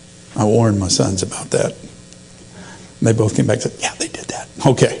 I warned my sons about that. And they both came back and said, yeah, they did that.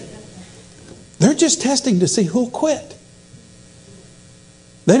 Okay. They're just testing to see who'll quit.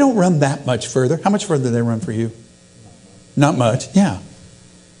 They don't run that much further. How much further do they run for you? Not much. Yeah.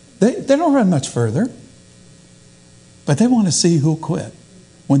 They don't run much further. But they want to see who'll quit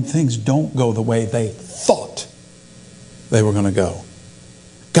when things don't go the way they thought they were going to go.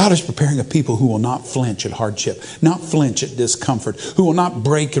 God is preparing a people who will not flinch at hardship, not flinch at discomfort, who will not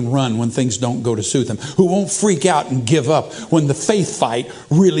break and run when things don't go to suit them, who won't freak out and give up when the faith fight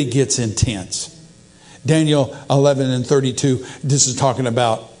really gets intense. Daniel 11:32, this is talking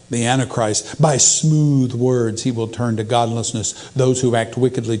about the Antichrist. By smooth words he will turn to godlessness those who act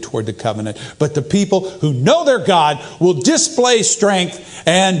wickedly toward the covenant. But the people who know their God will display strength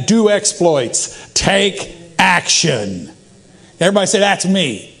and do exploits. Take action. Everybody say, that's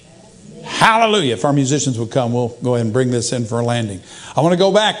me. Hallelujah. If our musicians would come, we'll go ahead and bring this in for a landing. I want to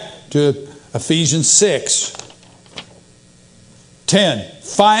go back to Ephesians 6:10.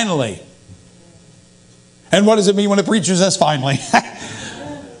 Finally. And what does it mean when a preacher says finally?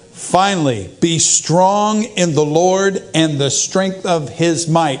 Finally, be strong in the Lord and the strength of His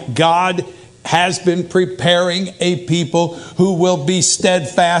might. God has been preparing a people who will be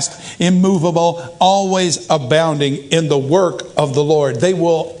steadfast, immovable, always abounding in the work of the Lord. They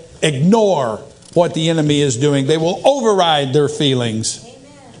will ignore what the enemy is doing. They will override their feelings.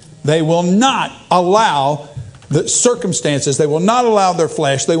 They will not allow the circumstances. They will not allow their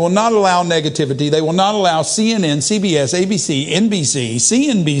flesh. They will not allow negativity. They will not allow CNN, CBS, ABC, NBC,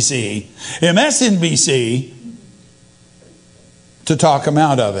 CNBC, MSNBC to talk them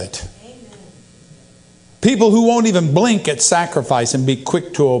out of it. People who won't even blink at sacrifice and be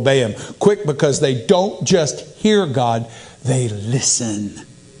quick to obey Him. Quick because they don't just hear God, they listen.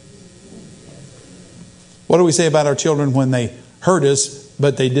 What do we say about our children when they heard us,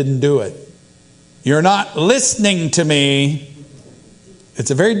 but they didn't do it? You're not listening to me. It's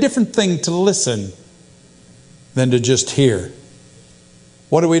a very different thing to listen than to just hear.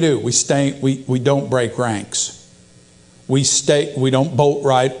 What do? We don't break ranks. We don't bolt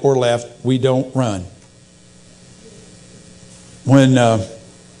right or left. We don't run. When the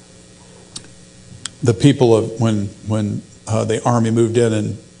people of the army moved in,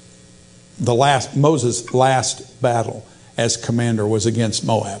 and Moses' last battle, as commander was against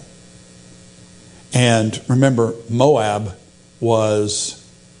Moab. And remember, the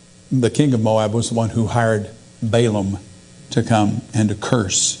king of Moab was the one who hired Balaam to come and to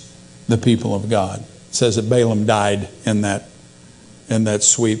curse the people of God. It says that Balaam died in that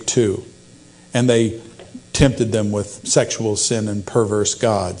sweep too. And they tempted them with sexual sin and perverse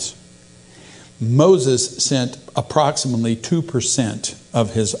gods. Moses sent approximately 2%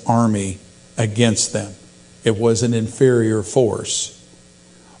 of his army against them. It was an inferior force,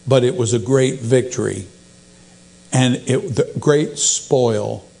 but it was a great victory. And the great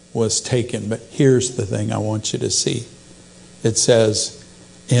spoil was taken. But here's the thing I want you to see. It says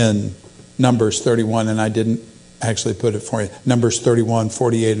in Numbers 31, and I didn't actually put it for you. Numbers 31,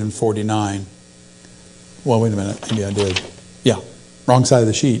 48, and 49. Well, wait a minute. Maybe I did. Yeah, wrong side of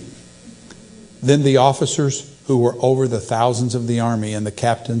the sheet. Then the officers who were over the thousands of the army and the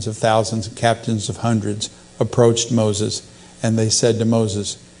captains of thousands and captains of hundreds approached Moses, and they said to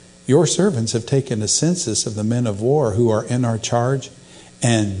Moses, "Your servants have taken a census of the men of war who are in our charge,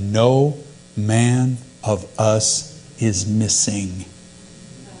 and no man of us is missing."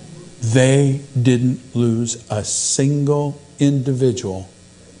 They didn't lose a single individual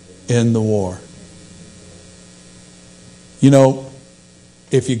in the war. You know,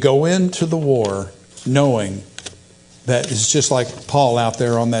 if you go into the war knowing that it's just like Paul out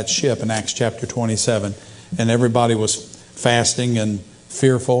there on that ship in Acts chapter 27, and everybody was fasting and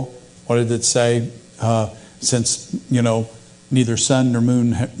fearful. What did it say? Since, neither sun nor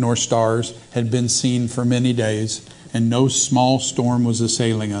moon nor stars had been seen for many days, and no small storm was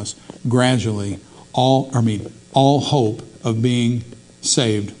assailing us. Gradually, all hope of being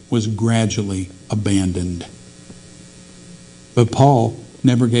saved was gradually abandoned. But Paul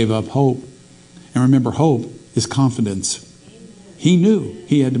never gave up hope. And remember, hope is confidence. He knew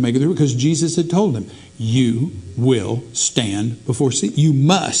he had to make it through because Jesus had told him, you will stand before Caesar. You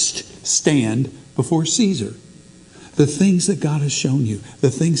must stand before Caesar. The things that God has shown you,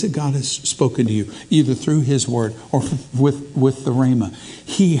 the things that God has spoken to you, either through His Word or with the Rhema,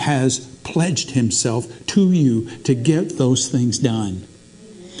 He has pledged Himself to you to get those things done.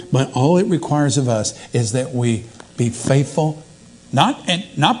 But all it requires of us is that we be faithful, not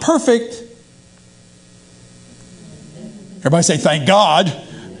perfect. Everybody say, thank God.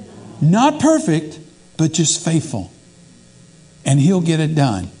 Not perfect, but just faithful. And He'll get it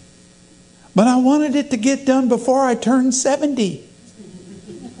done. But I wanted it to get done before I turned 70.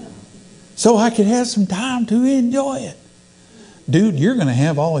 So I could have some time to enjoy it. Dude, you're going to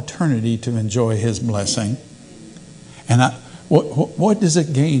have all eternity to enjoy His blessing. And what does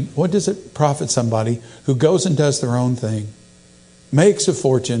it gain? What does it profit somebody who goes and does their own thing, makes a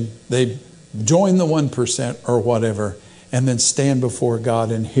fortune, they join the 1% or whatever, and then stand before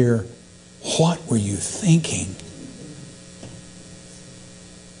God and hear, what were you thinking?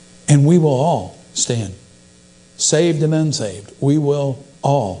 And we will all stand, saved and unsaved. We will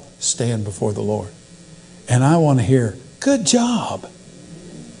all stand before the Lord. And I want to hear, good job.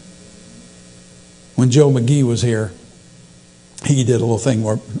 When Joe McGee was here, he did a little thing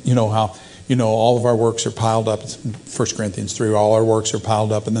where, all of our works are piled up. It's 1 Corinthians 3, all our works are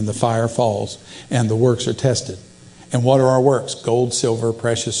piled up, and then the fire falls, and the works are tested. And what are our works? Gold, silver,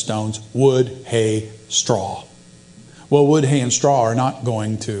 precious stones, wood, hay, straw. Well, wood, hay, and straw are not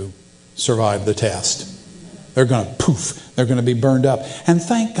going to survive the test. They're going to poof. They're going to be burned up. And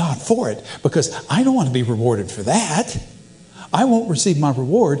thank God for it, because I don't want to be rewarded for that. I won't receive my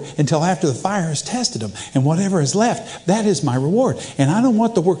reward until after the fire has tested them. And whatever is left, that is my reward. And I don't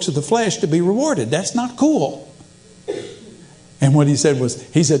want the works of the flesh to be rewarded. That's not cool. And what he said,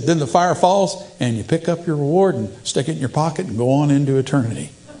 then the fire falls and you pick up your reward and stick it in your pocket and go on into eternity.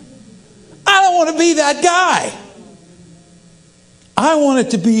 I don't want to be that guy. I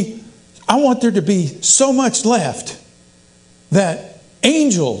want there to be so much left that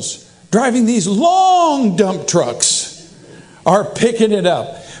angels driving these long dump trucks are picking it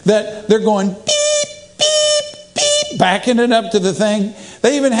up. That they're going beep, beep, beep, backing it up to the thing.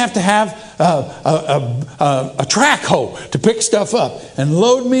 They even have to have a track hoe to pick stuff up and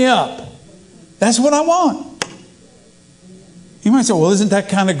load me up. That's what I want. You might say, well, isn't that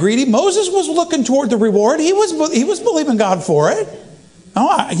kind of greedy? Moses was looking toward the reward. He was believing God for it. No,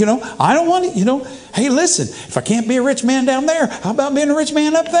 I don't want it. Hey, listen, if I can't be a rich man down there, how about being a rich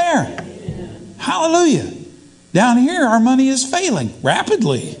man up there? Hallelujah. Down here, our money is failing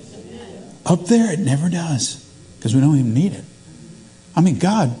rapidly. Up there, it never does, because we don't even need it. I mean,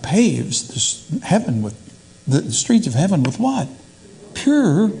 God paves the streets of heaven with what?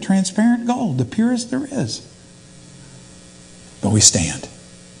 Pure, transparent gold, the purest there is. But we stand.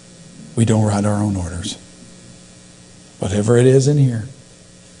 We don't write our own orders. Whatever it is in here,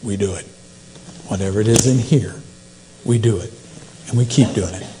 we do it. Whatever it is in here, we do it. And we keep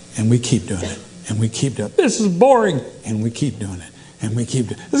doing it. And we keep doing it. And we keep doing it. This is boring. And we keep doing it. And we keep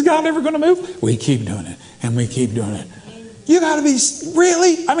doing it. Is God ever going to move? We keep doing it. And we keep doing it. You got to be,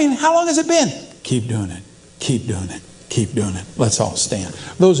 really? I mean, how long has it been? Keep doing it. Keep doing it. Keep doing it. Let's all stand.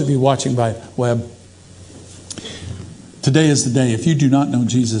 Those of you watching by web, today is the day. If you do not know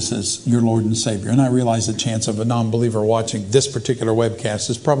Jesus as your Lord and Savior, and I realize the chance of a non-believer watching this particular webcast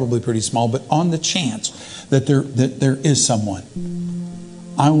is probably pretty small, but on the chance that there is someone,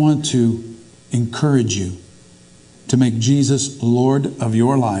 I want to encourage you to make Jesus Lord of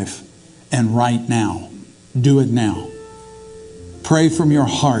your life, and right now. Do it now. Pray from your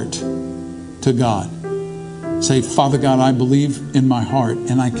heart to God. Say, Father God, I believe in my heart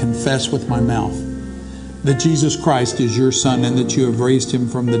and I confess with my mouth that Jesus Christ is your Son and that you have raised him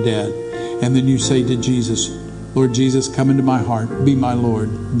from the dead. And then you say to Jesus, Lord Jesus, come into my heart. Be my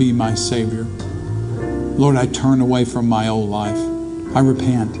Lord. Be my Savior. Lord, I turn away from my old life. I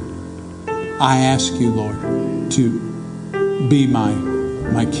repent. I ask you, Lord, to be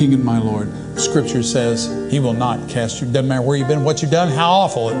my King and my Lord. Scripture says he will not cast you. Doesn't matter where you've been, what you've done, how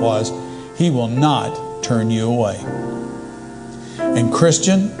awful it was. He will not turn you away. And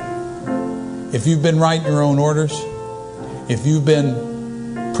Christian, if you've been writing your own orders, if you've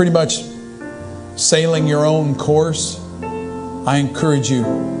been pretty much sailing your own course, I encourage you,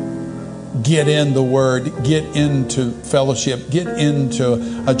 get in the Word, get into fellowship, get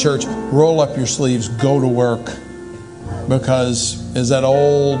into a church, roll up your sleeves, go to work. Because as that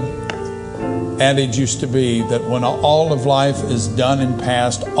old adage used to be, that when all of life is done and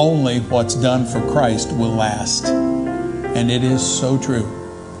past, only what's done for Christ will last. And it is so true.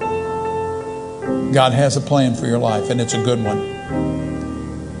 God has a plan for your life, and it's a good one.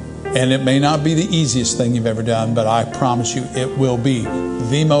 And it may not be the easiest thing you've ever done, but I promise you it will be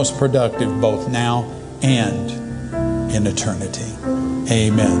the most productive both now and in eternity.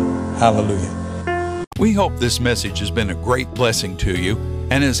 Amen. Hallelujah. We hope this message has been a great blessing to you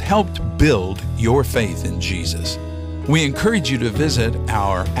and has helped build your faith in Jesus. We encourage you to visit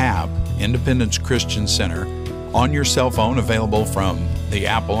our app, Independence Christian Center, on your cell phone, available from the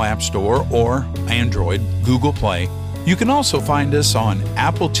Apple App Store or Android, Google Play. You can also find us on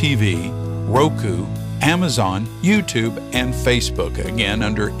Apple TV, Roku, Amazon, YouTube, and Facebook, again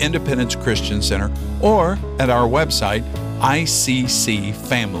under Independence Christian Center, or at our website,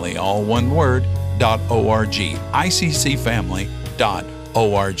 iccfamily, all one word, .org, iccfamily.org.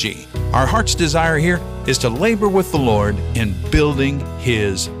 Our heart's desire here is to labor with the Lord in building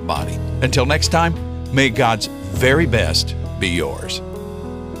His body. Until next time, may God's very best be yours.